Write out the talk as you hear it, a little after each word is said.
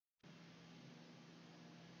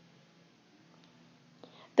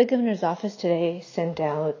The governor's office today sent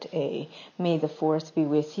out a May the 4th be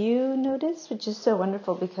with you notice, which is so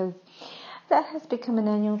wonderful because that has become an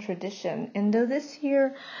annual tradition. And though this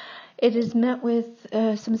year it is met with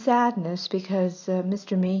some sadness because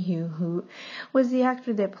Mr. Mayhew, who was the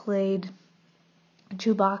actor that played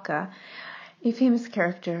Chewbacca, a famous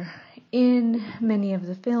character in many of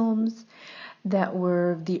the films that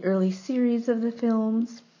were the early series of the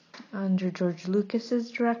films under George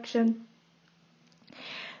Lucas's direction,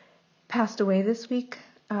 passed away this week.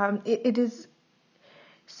 It is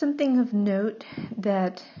something of note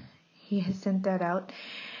that he has sent that out.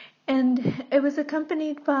 And it was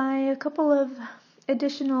accompanied by a couple of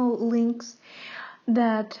additional links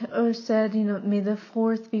that are said, May the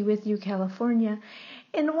 4th be with you, California.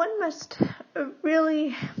 And one must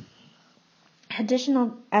really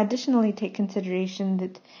additionally take consideration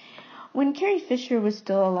that when Carrie Fisher was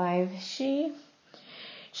still alive, she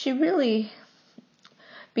really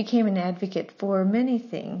became an advocate for many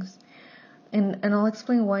things. And I'll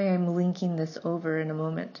explain why I'm linking this over in a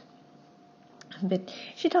moment. But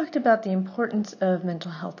she talked about the importance of mental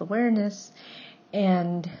health awareness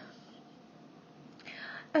and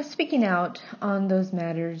speaking out on those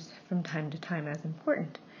matters from time to time as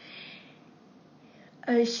important.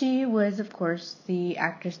 She was, of course, the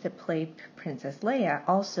actress that played Princess Leia,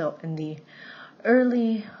 also in the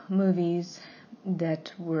early movies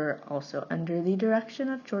that were also under the direction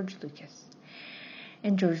of George Lucas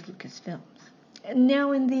and George Lucas films.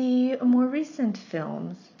 Now in the more recent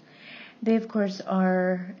films, they of course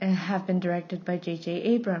have been directed by J.J.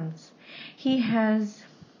 Abrams. He has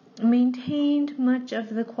maintained much of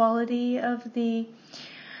the quality of the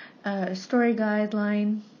story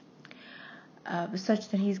guideline, such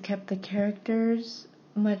that he's kept the characters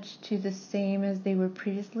much to the same as they were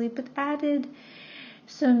previously, but added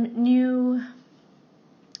some new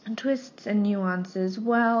twists and nuances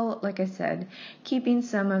while, like I said, keeping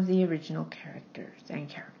some of the original characters and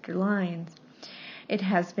character lines. It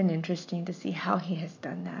has been interesting to see how he has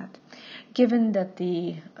done that, given that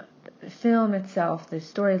the film itself, the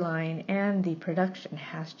storyline, and the production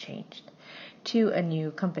has changed to a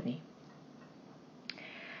new company.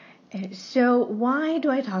 So why do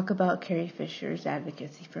I talk about Carrie Fisher's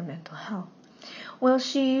advocacy for mental health? Well,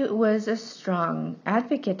 she was a strong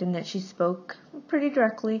advocate in that she spoke pretty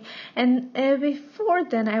directly. And before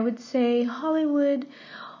then, I would say Hollywood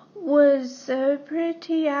was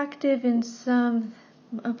pretty active in some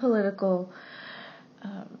political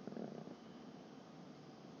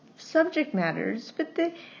subject matters, but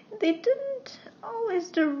they didn't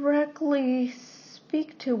always directly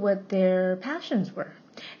speak to what their passions were.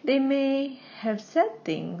 They may have said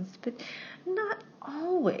things, but not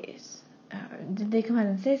always did they come out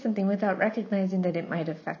and say something without recognizing that it might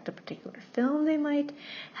affect a particular film they might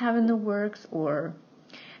have in the works, or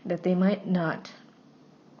that they might not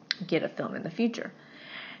get a film in the future.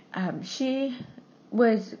 She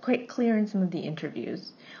was quite clear in some of the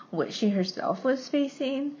interviews what she herself was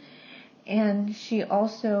facing, and she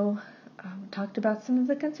also talked about some of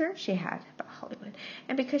the concerns she had about Hollywood.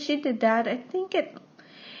 And because she did that, I think it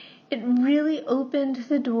really opened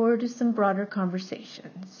the door to some broader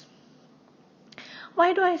conversations.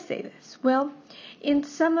 Why do I say this? Well, in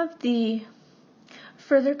some of the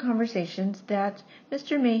further conversations that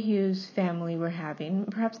Mr. Mayhew's family were having,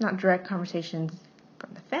 perhaps not direct conversations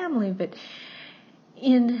from the family, but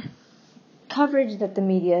in coverage that the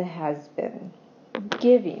media has been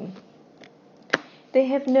giving, they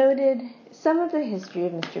have noted some of the history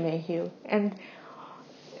of Mr. Mayhew and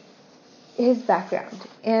his background.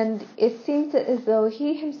 And it seems as though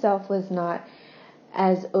he himself was not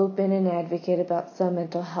as open an advocate about some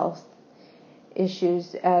mental health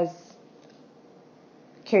issues as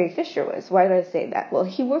Carrie Fisher was. Why do I say that? Well,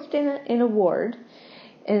 he worked in a ward,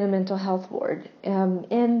 in a mental health ward,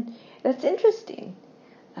 and that's interesting.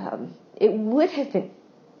 It would have been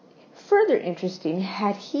further interesting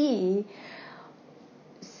had he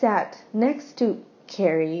sat next to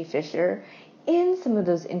Carrie Fisher in some of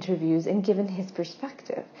those interviews and given his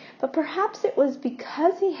perspective. But perhaps it was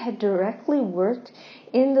because he had directly worked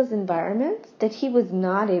in those environments that he was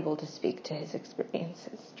not able to speak to his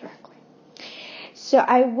experiences directly. So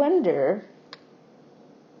I wonder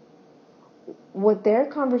what their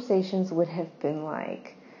conversations would have been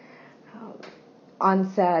like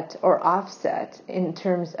on set or offset in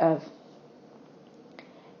terms of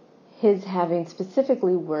his having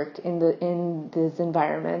specifically worked in those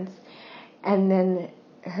environments, and then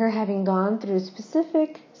her having gone through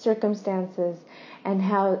specific circumstances, and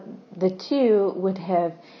how the two would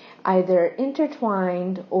have either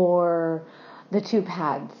intertwined or the two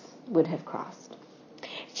paths would have crossed.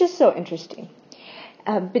 It's just so interesting.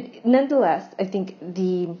 But nonetheless, I think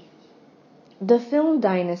the film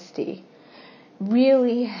dynasty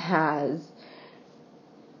really has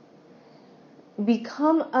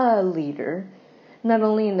become a leader, not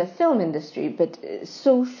only in the film industry, but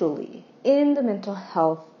socially, in the mental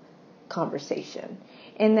health conversation.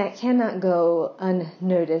 And that cannot go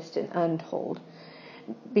unnoticed and untold,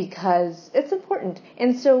 because it's important.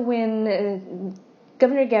 And so when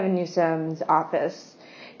Governor Gavin Newsom's office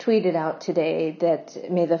tweeted out today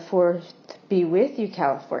that May the 4th be with you,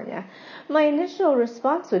 California, my initial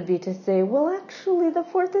response would be to say, well, actually, the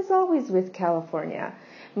 4th is always with California,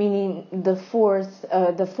 meaning the force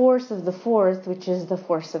of the 4th, which is the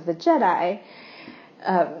force of the Jedi,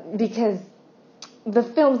 because the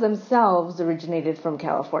films themselves originated from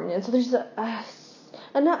California. And so there's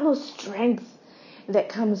an utmost strength that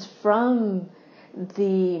comes from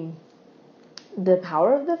the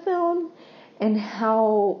power of the film, and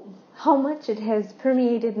how much it has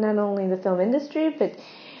permeated not only the film industry, but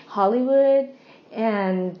Hollywood,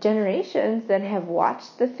 and generations that have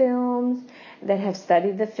watched the films, that have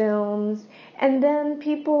studied the films, and then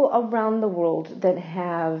people around the world that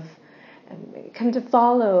have come to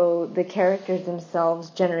follow the characters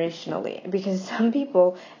themselves generationally. Because some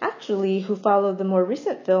people actually who follow the more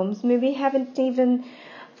recent films maybe haven't even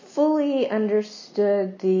fully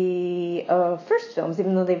understood the first films,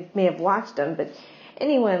 even though they may have watched them. But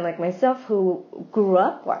anyone like myself who grew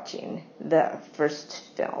up watching the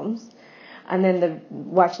first films, and then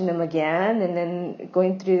watching them again, and then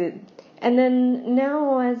going through, and then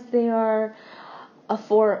now as they are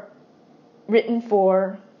written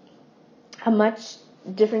for a much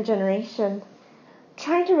different generation,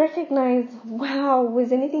 trying to recognize, wow,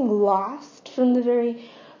 was anything lost from the very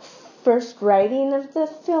first writing of the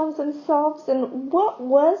films themselves? And what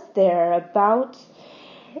was there about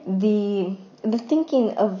the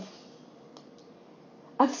thinking of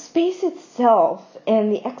space itself,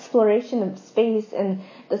 and the exploration of space, and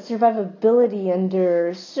the survivability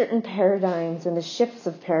under certain paradigms, and the shifts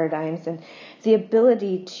of paradigms, and the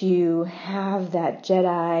ability to have that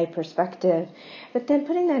Jedi perspective, but then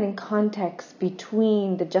putting that in context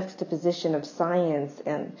between the juxtaposition of science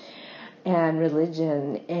and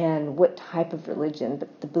religion, and what type of religion,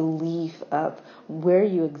 but the belief of where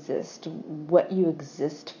you exist, what you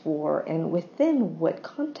exist for, and within what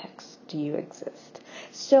context do you exist.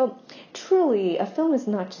 So truly, a film is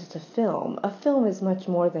not just a film. A film is much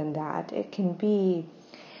more than that. It can be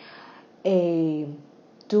a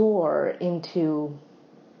door into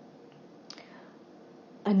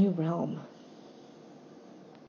a new realm,